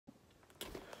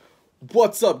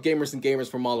What's up, gamers and gamers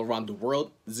from all around the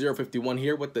world? 051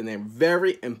 here with a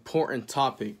very important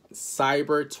topic,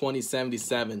 Cyber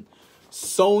 2077.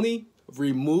 Sony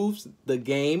removes the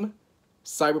game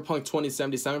Cyberpunk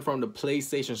 2077 from the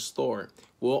PlayStation Store.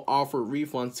 Will offer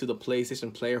refunds to the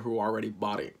PlayStation player who already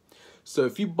bought it. So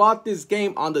if you bought this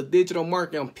game on the digital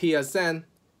market on PSN,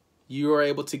 you are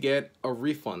able to get a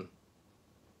refund.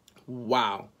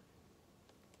 Wow.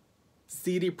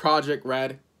 CD Projekt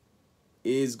Red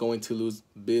is going to lose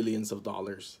billions of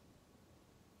dollars.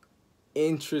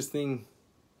 Interesting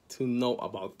to know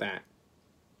about that.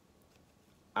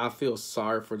 I feel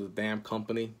sorry for the damn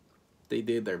company. They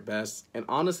did their best. And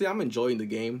honestly, I'm enjoying the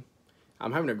game.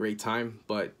 I'm having a great time.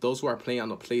 But those who are playing on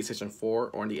the PlayStation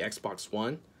 4 or on the Xbox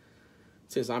One,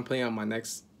 since I'm playing on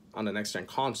the next gen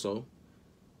console,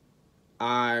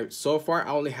 so far I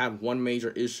only have one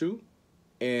major issue,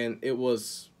 and it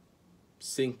was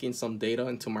syncing some data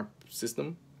into my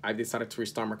system. I decided to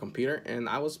restart my computer and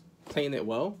I was playing it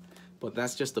well, but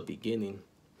that's just the beginning.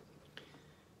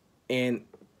 And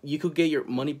you could get your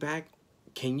money back.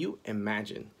 Can you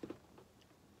imagine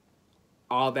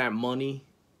all that money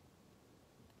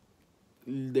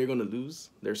they're gonna lose?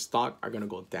 Their stock are gonna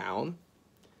go down.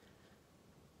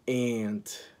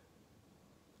 And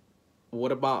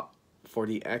what about for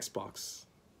the Xbox,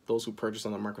 those who purchase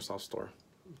on the Microsoft Store?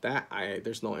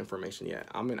 There's no information yet.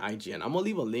 I'm in IGN. I'm gonna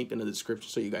leave a link in the description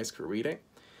so you guys can read it.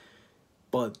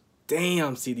 But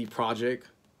damn, CD Projekt,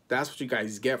 that's what you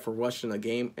guys get for rushing a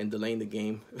game and delaying the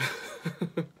game.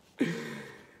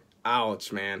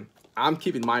 Ouch, man. I'm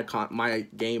keeping my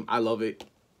game. I love it,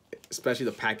 especially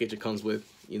the package it comes with.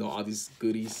 You know, all these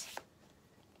goodies.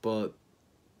 But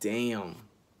damn,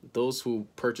 those who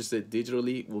purchase it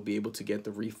digitally will be able to get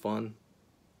the refund,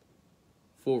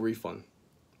 full refund.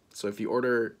 So if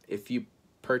you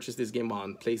purchase this game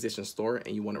on PlayStation Store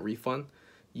and you want a refund,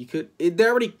 you could. They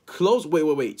already closed.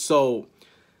 Wait. So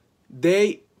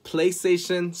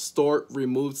PlayStation Store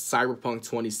removed Cyberpunk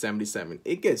 2077.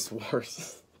 It gets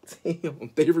worse.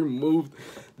 Damn, they removed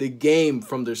the game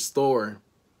from their store.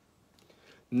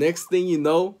 Next thing you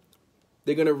know,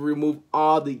 they're gonna remove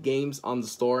all the games on the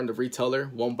store and the retailer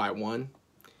one by one.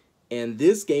 And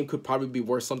this game could probably be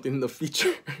worth something in the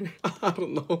future. I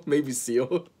don't know, maybe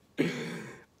sealed.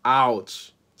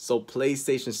 Ouch. So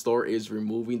PlayStation Store is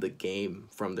removing the game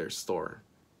from their store.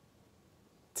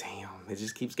 Damn, it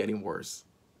just keeps getting worse.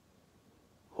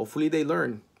 Hopefully they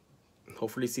learn.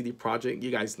 Hopefully CD Projekt, you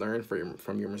guys learn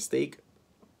from your mistake.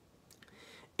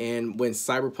 And when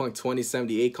Cyberpunk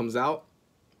 2078 comes out,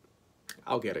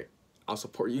 I'll get it. I'll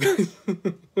support you guys.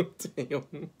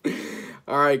 Damn.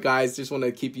 Alright guys, just want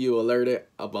to keep you alerted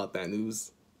about that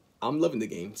news. I'm loving the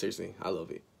game, seriously. I love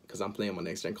it because I'm playing my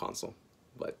next gen console.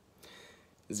 But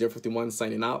 051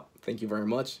 signing out. Thank you very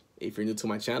much. If you're new to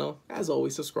my channel, as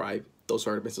always, subscribe. Those who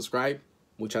already been subscribed,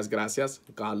 muchas gracias.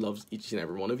 God loves each and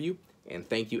every one of you. And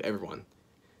thank you, everyone.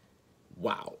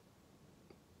 Wow.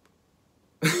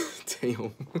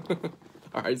 Damn.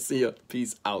 Alright, see ya.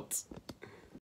 Peace out.